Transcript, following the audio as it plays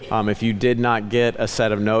If you did not get a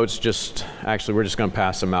set of notes, we're just going to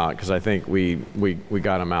pass them out because I think we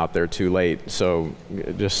got them out there too late. So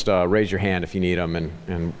just raise your hand if you need them,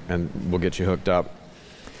 and we'll get you hooked up.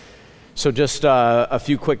 So just a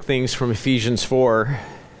few quick things from Ephesians 4.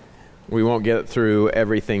 We won't get through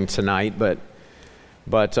everything tonight,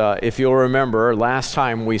 but if you'll remember, last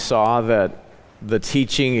time we saw that the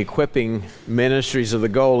teaching, equipping ministries of the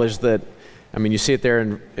goal is that, you see it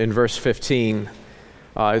there in verse 15.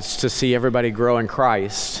 It's to see everybody grow in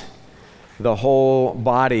Christ. The whole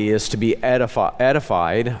body is to be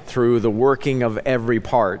edified through the working of every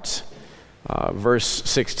part. Verse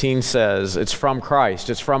 16 says, it's from Christ,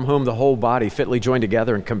 it's from whom the whole body fitly joined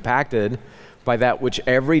together and compacted by that which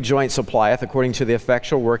every joint supplieth, according to the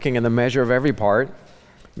effectual working in the measure of every part,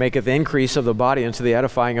 maketh increase of the body unto the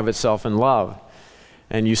edifying of itself in love.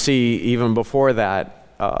 And you see, even before that,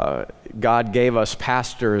 God gave us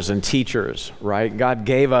pastors and teachers, right? God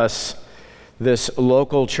gave us this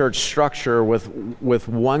local church structure with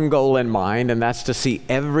one goal in mind, and that's to see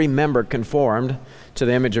every member conformed to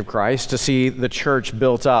the image of Christ, to see the church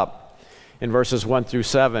built up. In verses 1 through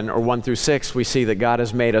 7, or 1 through 6, we see that God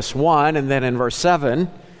has made us one, and then in verse 7,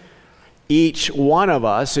 each one of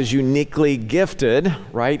us is uniquely gifted,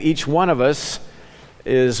 right? Each one of us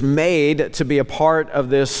is made to be a part of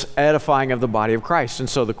this edifying of the body of Christ. And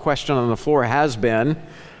so the question on the floor has been,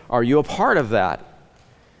 are you a part of that?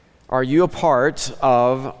 Are you a part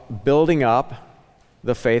of building up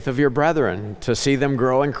the faith of your brethren to see them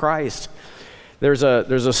grow in Christ? There's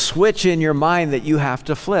a switch in your mind that you have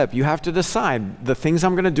to flip. You have to decide the things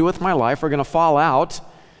I'm going to do with my life are going to fall out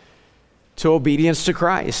to obedience to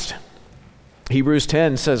Christ. Hebrews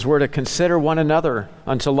 10 says we're to consider one another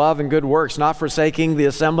unto love and good works, not forsaking the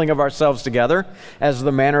assembling of ourselves together, as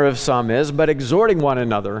the manner of some is, but exhorting one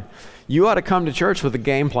another. You ought to come to church with a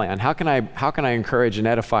game plan. How can I encourage and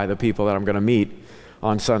edify the people that I'm going to meet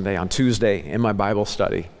on Sunday, on Tuesday, in my Bible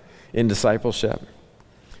study, in discipleship?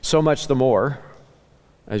 So much the more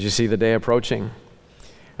as you see the day approaching.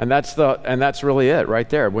 And that's really it right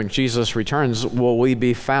there. When Jesus returns, will we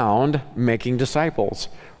be found making disciples?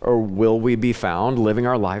 Or will we be found living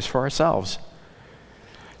our lives for ourselves?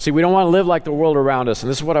 See, we don't want to live like the world around us. And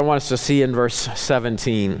this is what I want us to see in verse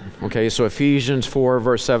 17. Okay, so Ephesians 4,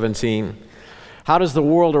 verse 17. How does the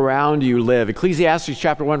world around you live? Ecclesiastes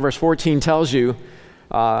chapter 1, verse 14 tells you,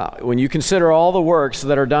 when you consider all the works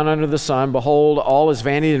that are done under the sun, behold, all is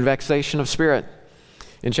vanity and vexation of spirit.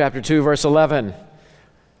 In chapter 2, verse 11,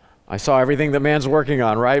 I saw everything that man's working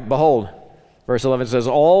on, right? Behold. Verse 11 says,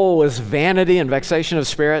 all was vanity and vexation of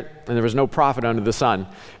spirit, and there was no profit under the sun.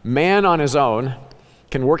 Man on his own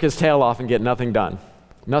can work his tail off and get nothing done.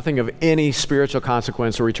 Nothing of any spiritual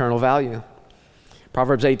consequence or eternal value.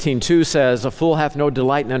 Proverbs 18:2 says, a fool hath no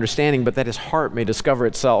delight in understanding, but that his heart may discover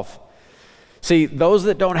itself. See, those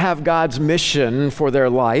that don't have God's mission for their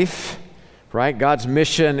life, right? God's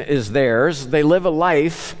mission is theirs. They live a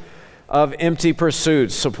life of empty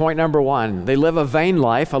pursuits. So point number one, they live a vain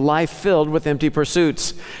life, a life filled with empty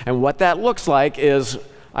pursuits. And what that looks like is,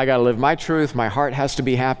 I got to live my truth. My heart has to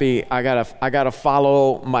be happy. I got to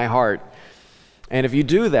follow my heart. And if you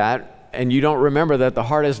do that and you don't remember that the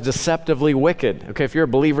heart is deceptively wicked. Okay, if you're a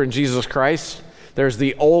believer in Jesus Christ, there's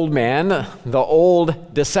the old man, the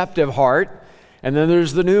old deceptive heart, and then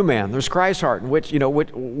there's the new man. There's Christ's heart.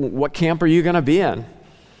 What camp are you going to be in?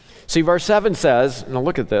 See, verse 7 says, now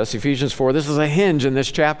look at this, Ephesians 4, this is a hinge in this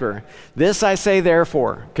chapter. This I say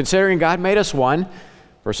therefore, considering God made us one,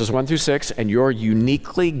 verses 1 through 6, and you're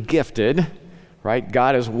uniquely gifted, right?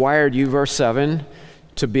 God has wired you, verse 7,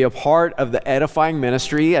 to be a part of the edifying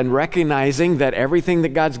ministry and recognizing that everything that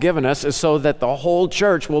God's given us is so that the whole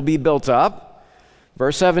church will be built up.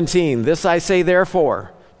 Verse 17, this I say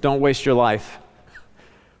therefore, don't waste your life.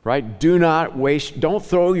 Right? Don't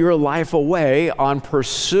throw your life away on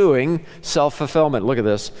pursuing self-fulfillment. Look at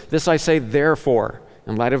this. This I say, therefore,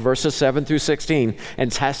 in light of verses 7 through 16,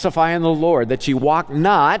 and testify in the Lord that ye walk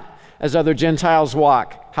not as other Gentiles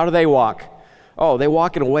walk. How do they walk? Oh, they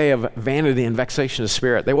walk in a way of vanity and vexation of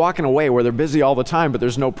spirit. They walk in a way where they're busy all the time, but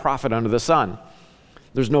there's no profit under the sun.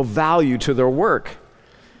 There's no value to their work.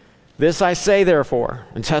 This I say, therefore,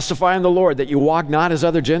 and testify in the Lord, that you walk not as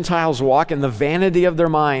other Gentiles walk in the vanity of their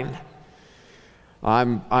mind.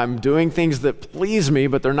 I'm doing things that please me,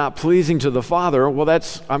 but they're not pleasing to the Father. Well,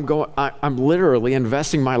 I'm literally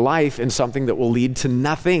investing my life in something that will lead to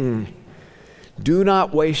nothing. Do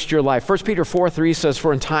not waste your life. 1 Peter 4:3 says,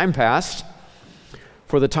 for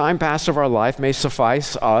the time past of our life may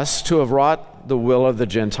suffice us to have wrought the will of the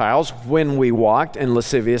Gentiles when we walked in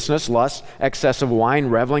lasciviousness, lust, excess of wine,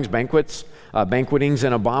 revelings, banquetings,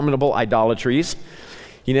 and abominable idolatries,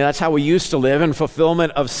 You know, that's how we used to live, in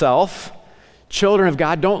fulfillment of self. Children of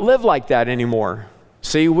God don't live like that anymore.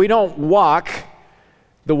 See, we don't walk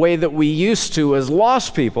the way that we used to as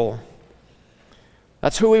lost people.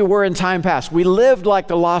 That's who we were in time past. We lived like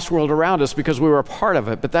the lost world around us because we were a part of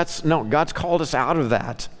it, but God's called us out of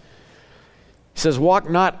that. He says, walk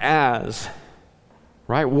not as,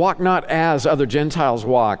 right? Walk not as other Gentiles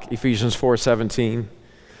walk, Ephesians 4:17.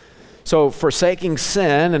 So forsaking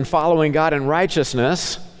sin and following God in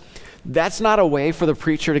righteousness, that's not a way for the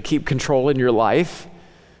preacher to keep control in your life,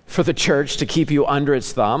 for the church to keep you under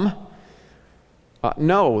its thumb.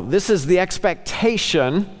 No, this is the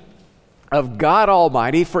expectation of God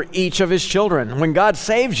Almighty for each of his children. When God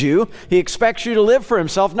saves you, he expects you to live for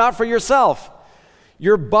himself, not for yourself.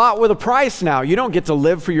 You're bought with a price now. You don't get to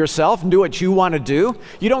live for yourself and do what you want to do.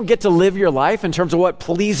 You don't get to live your life in terms of what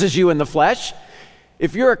pleases you in the flesh.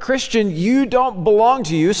 If you're a Christian, you don't belong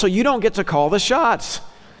to you, so you don't get to call the shots.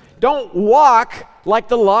 Don't walk like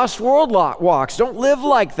the lost world walks. Don't live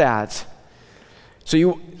like that.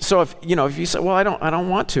 So if you say, well, I don't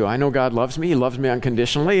want to. I know God loves me. He loves me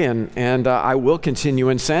unconditionally, and I will continue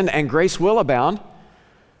in sin, and grace will abound.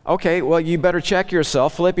 Okay, well, you better check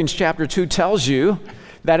yourself. Philippians chapter 2 tells you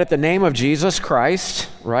that at the name of Jesus Christ,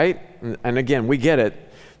 right? And again, we get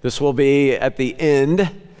it. This will be at the end,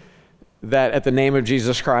 that at the name of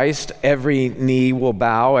Jesus Christ, every knee will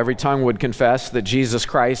bow, every tongue would confess that Jesus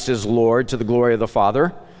Christ is Lord, to the glory of the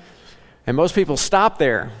Father. And most people stop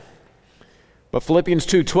there. But Philippians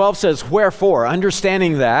 2:12 says, wherefore,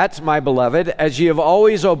 understanding that, my beloved, as ye have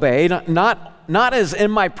always obeyed, not as in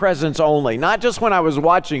my presence only, not just when I was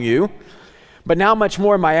watching you, but now much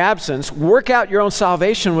more in my absence, work out your own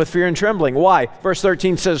salvation with fear and trembling. Why? Verse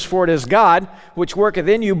 13 says, for it is God which worketh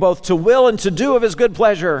in you both to will and to do of his good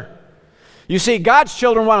pleasure. You see, God's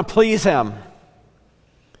children want to please him.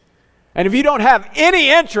 And if you don't have any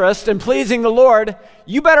interest in pleasing the Lord,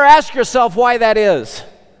 you better ask yourself why that is.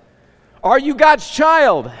 Are you God's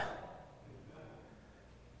child?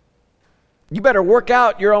 You better work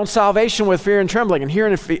out your own salvation with fear and trembling. And here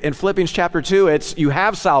in Philippians chapter 2, it's you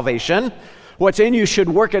have salvation. What's in you should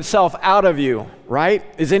work itself out of you, right?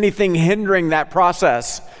 Is anything hindering that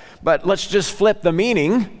process? But let's just flip the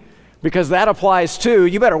meaning, because that applies too.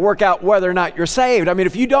 You better work out whether or not you're saved. I mean,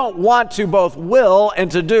 if you don't want to both will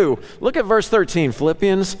and to do. Look at verse 13,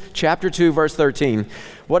 Philippians chapter 2, verse 13.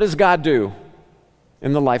 What does God do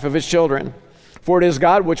in the life of his children? For it is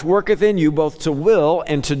God which worketh in you both to will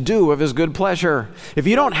and to do of his good pleasure. If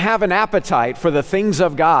you don't have an appetite for the things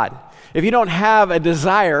of God, if you don't have a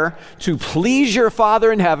desire to please your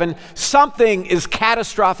Father in heaven, something is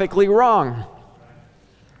catastrophically wrong.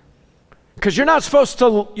 Because you're not supposed to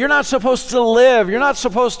live, you're not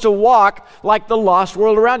supposed to walk like the lost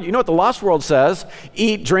world around you. You know what the lost world says?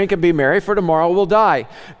 Eat, drink, and be merry, for tomorrow we'll die.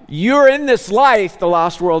 You're in this life, the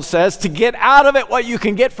lost world says, to get out of it what you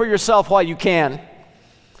can get for yourself while you can.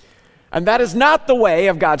 And that is not the way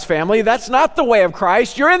of God's family. That's not the way of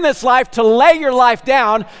Christ. You're in this life to lay your life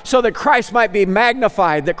down so that Christ might be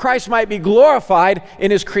magnified, that Christ might be glorified in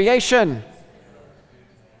his creation.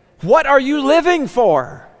 What are you living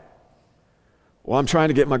for? Well, I'm trying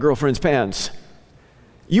to get my girlfriend's pants.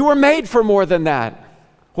 You were made for more than that.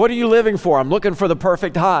 What are you living for? I'm looking for the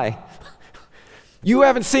perfect high. You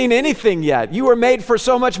haven't seen anything yet. You were made for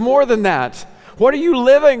so much more than that. What are you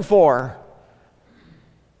living for?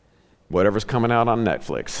 Whatever's coming out on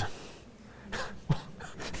Netflix.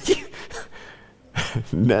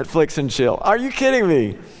 Netflix and chill. Are you kidding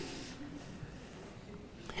me?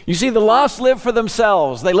 You see, the lost live for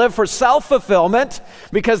themselves. They live for self-fulfillment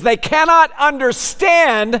because they cannot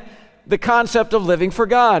understand the concept of living for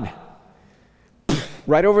God.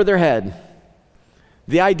 Right over their head.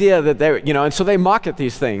 The idea that and so they mock at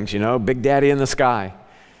these things, Big Daddy in the sky.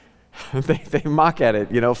 they mock at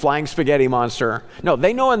it, flying spaghetti monster. No,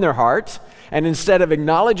 they know in their heart, and instead of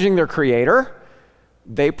acknowledging their Creator,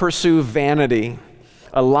 they pursue vanity.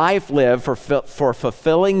 A life lived for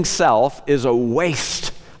fulfilling self is a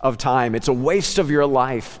waste of time. It's a waste of your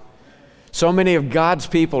life. So many of God's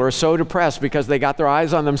people are so depressed because they got their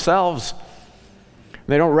eyes on themselves.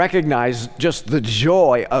 They don't recognize just the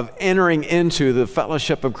joy of entering into the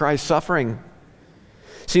fellowship of Christ's suffering.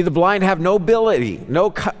 See, the blind have no ability, no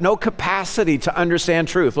capacity to understand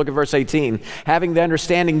truth. Look at verse 18. Having the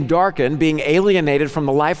understanding darkened, being alienated from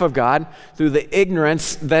the life of God through the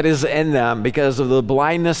ignorance that is in them because of the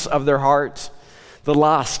blindness of their hearts. The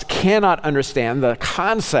lost cannot understand the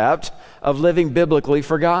concept of living biblically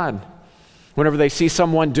for God. Whenever they see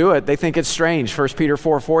someone do it, they think it's strange. 1 Peter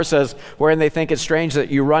 4:4 says, wherein they think it's strange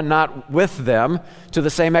that you run not with them to the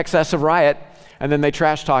same excess of riot, and then they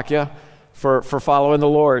trash talk you for following the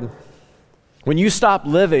Lord. When you stop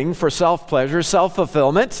living for self-pleasure,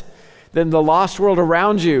 self-fulfillment, then the lost world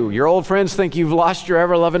around you, your old friends think you've lost your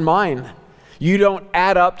ever-loving mind. You don't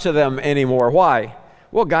add up to them anymore. Why?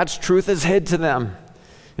 Well, God's truth is hid to them.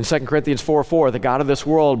 In 2 Corinthians 4:4, the God of this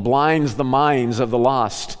world blinds the minds of the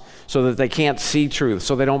lost so that they can't see truth,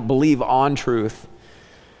 so they don't believe on truth.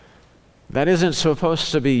 That isn't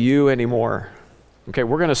supposed to be you anymore. Okay,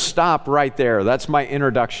 we're going to stop right there. That's my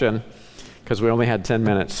introduction because we only had 10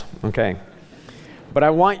 minutes. Okay. But I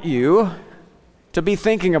want you to be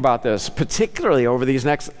thinking about this, particularly over this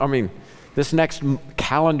next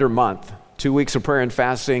calendar month. 2 weeks of prayer and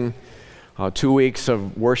fasting, 2 weeks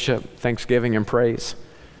of worship, thanksgiving, and praise.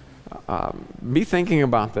 Be thinking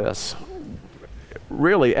about this.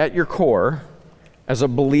 Really, at your core, as a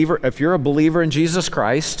believer, if you're a believer in Jesus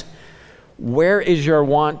Christ, where is your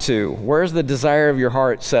want to? Where's the desire of your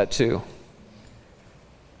heart set to?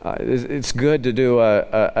 It's good to do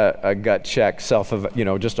a gut check,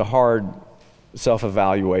 just a hard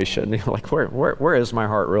self-evaluation. Like, where is my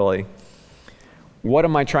heart really? What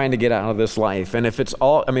am I trying to get out of this life? And if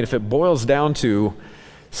it boils down to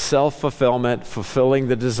self-fulfillment, fulfilling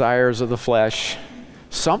the desires of the flesh,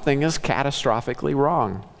 something is catastrophically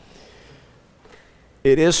wrong.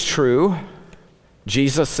 It is true.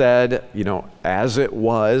 Jesus said, as it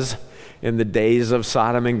was in the days of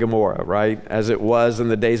Sodom and Gomorrah, right? As it was in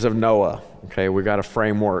the days of Noah. Okay, we got a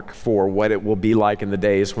framework for what it will be like in the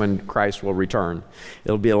days when Christ will return.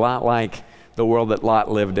 It'll be a lot like the world that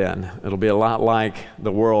Lot lived in. It'll be a lot like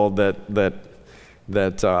the world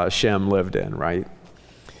that Shem lived in, right?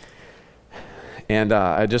 And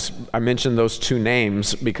I mentioned those two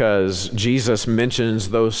names because Jesus mentions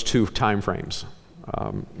those two time frames.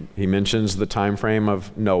 He mentions the time frame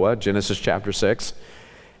of Noah, Genesis chapter 6,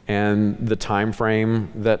 and the time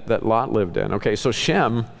frame that Lot lived in. Okay, so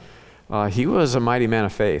Shem, he was a mighty man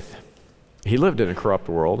of faith. He lived in a corrupt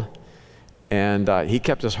world, and he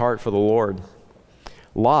kept his heart for the Lord.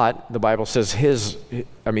 Lot, the Bible says,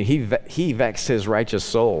 he vexed his righteous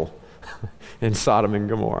soul in Sodom and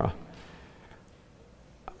Gomorrah.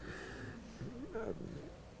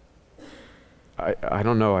 I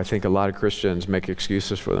don't know. I think a lot of Christians make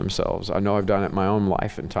excuses for themselves. I know I've done it in my own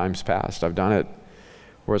life in times past. I've done it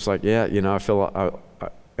where it's like, I feel,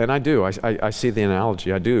 and I do. I see the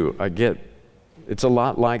analogy. I do. I get. It's a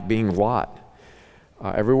lot like being Lot.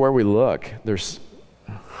 Everywhere we look,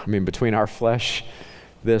 between our flesh,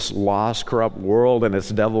 this lost, corrupt world, and its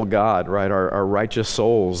devil God, right? Our righteous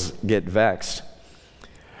souls get vexed.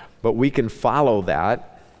 But we can follow that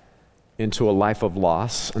into a life of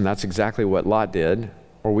loss, and that's exactly what Lot did.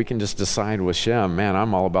 Or we can just decide with Shem, man,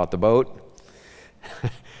 I'm all about the boat.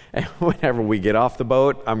 And whenever we get off the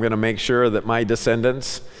boat, I'm going to make sure that my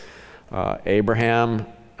descendants, Abraham,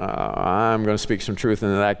 I'm going to speak some truth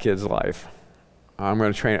into that kid's life. I'm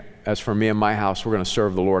going to train, as for me and my house, we're going to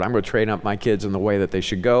serve the Lord. I'm going to train up my kids in the way that they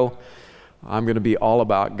should go. I'm going to be all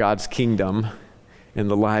about God's kingdom in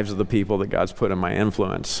the lives of the people that God's put in my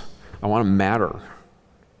influence. I want to matter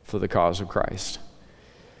for the cause of Christ.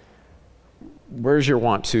 Where's your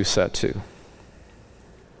want to set to?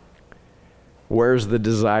 Where's the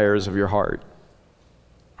desires of your heart?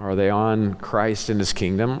 Are they on Christ and his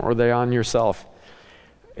kingdom, or are they on yourself?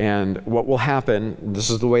 And what will happen, this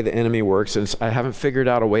is the way the enemy works, and I haven't figured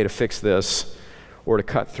out a way to fix this or to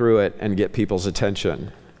cut through it and get people's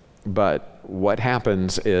attention. But what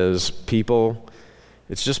happens is people,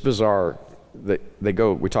 it's just bizarre.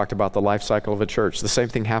 We talked about the life cycle of a church. The same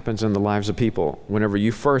thing happens in the lives of people. Whenever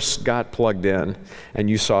you first got plugged in and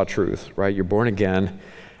you saw truth, right? You're born again,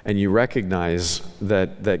 and you recognize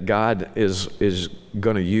that God is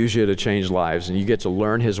going to use you to change lives, and you get to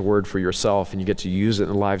learn his word for yourself, and you get to use it in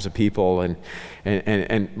the lives of people, and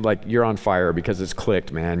like you're on fire because it's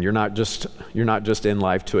clicked, man. You're not just in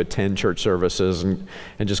life to attend church services and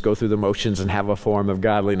just go through the motions and have a form of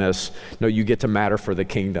godliness. No, you get to matter for the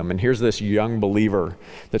kingdom. And here's this young believer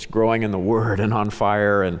that's growing in the word and on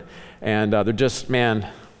fire, and they're just, man,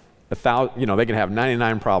 they can have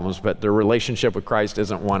 99 problems, but their relationship with Christ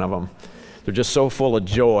isn't one of them. They're just so full of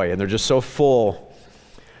joy, and they're just so full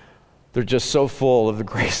of the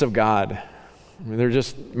grace of God. They're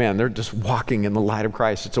just walking in the light of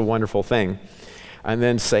Christ. It's a wonderful thing. And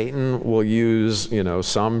then Satan will use,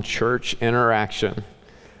 some church interaction.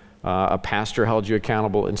 A pastor held you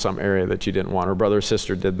accountable in some area that you didn't want, or brother or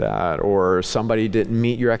sister did that, or somebody didn't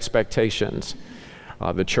meet your expectations.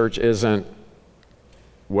 The church isn't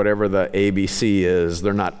whatever the ABC is.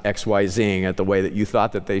 They're not XYZing it the way that you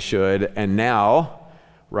thought that they should. And now,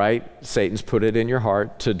 right, Satan's put it in your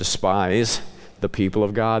heart to despise the people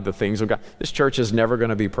of God, the things of God. This church is never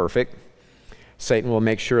going to be perfect. Satan will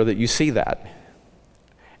make sure that you see that.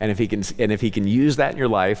 And if he can use that in your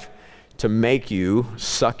life to make you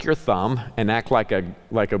suck your thumb and act like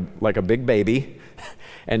a big baby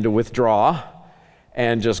and to withdraw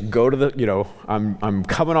and just go to the, I'm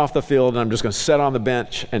coming off the field and I'm just going to sit on the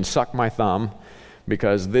bench and suck my thumb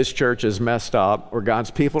because this church is messed up or God's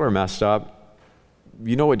people are messed up.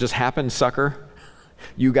 You know what just happened, sucker?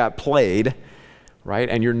 You got played, right?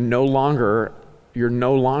 And you're no longer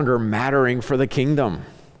mattering for the kingdom.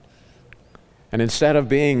 And instead of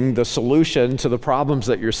being the solution to the problems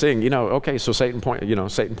that you're seeing, so Satan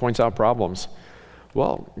points out problems.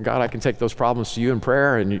 Well, God, I can take those problems to you in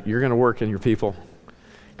prayer and you're going to work in your people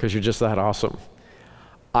because you're just that awesome.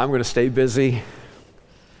 I'm going to stay busy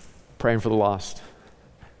praying for the lost,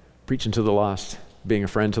 preaching to the lost, being a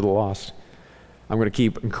friend to the lost. I'm going to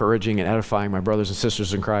keep encouraging and edifying my brothers and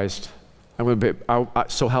sisters in Christ.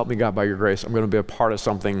 So help me God by your grace. I'm going to be a part of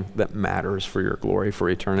something that matters for your glory, for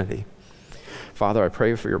eternity. Father, I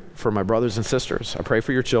pray for my brothers and sisters. I pray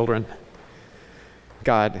for your children.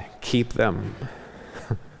 God, keep them.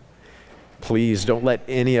 Please don't let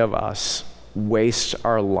any of us waste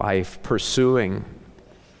our life pursuing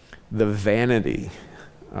the vanity,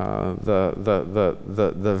 the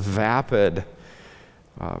vapid,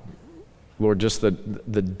 Lord, just the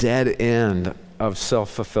dead end of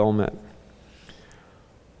self-fulfillment.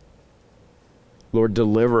 Lord,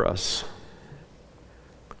 deliver us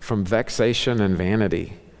from vexation and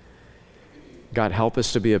vanity. God, help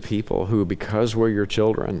us to be a people who, because we're your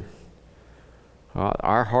children,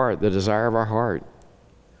 our heart, the desire of our heart,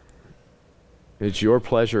 it's your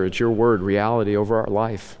pleasure, it's your word, reality over our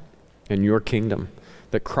life and your kingdom,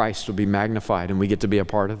 that Christ will be magnified and we get to be a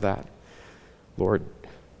part of that. Lord,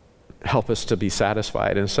 help us to be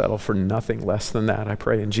satisfied and settle for nothing less than that, I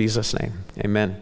pray in Jesus' name. Amen.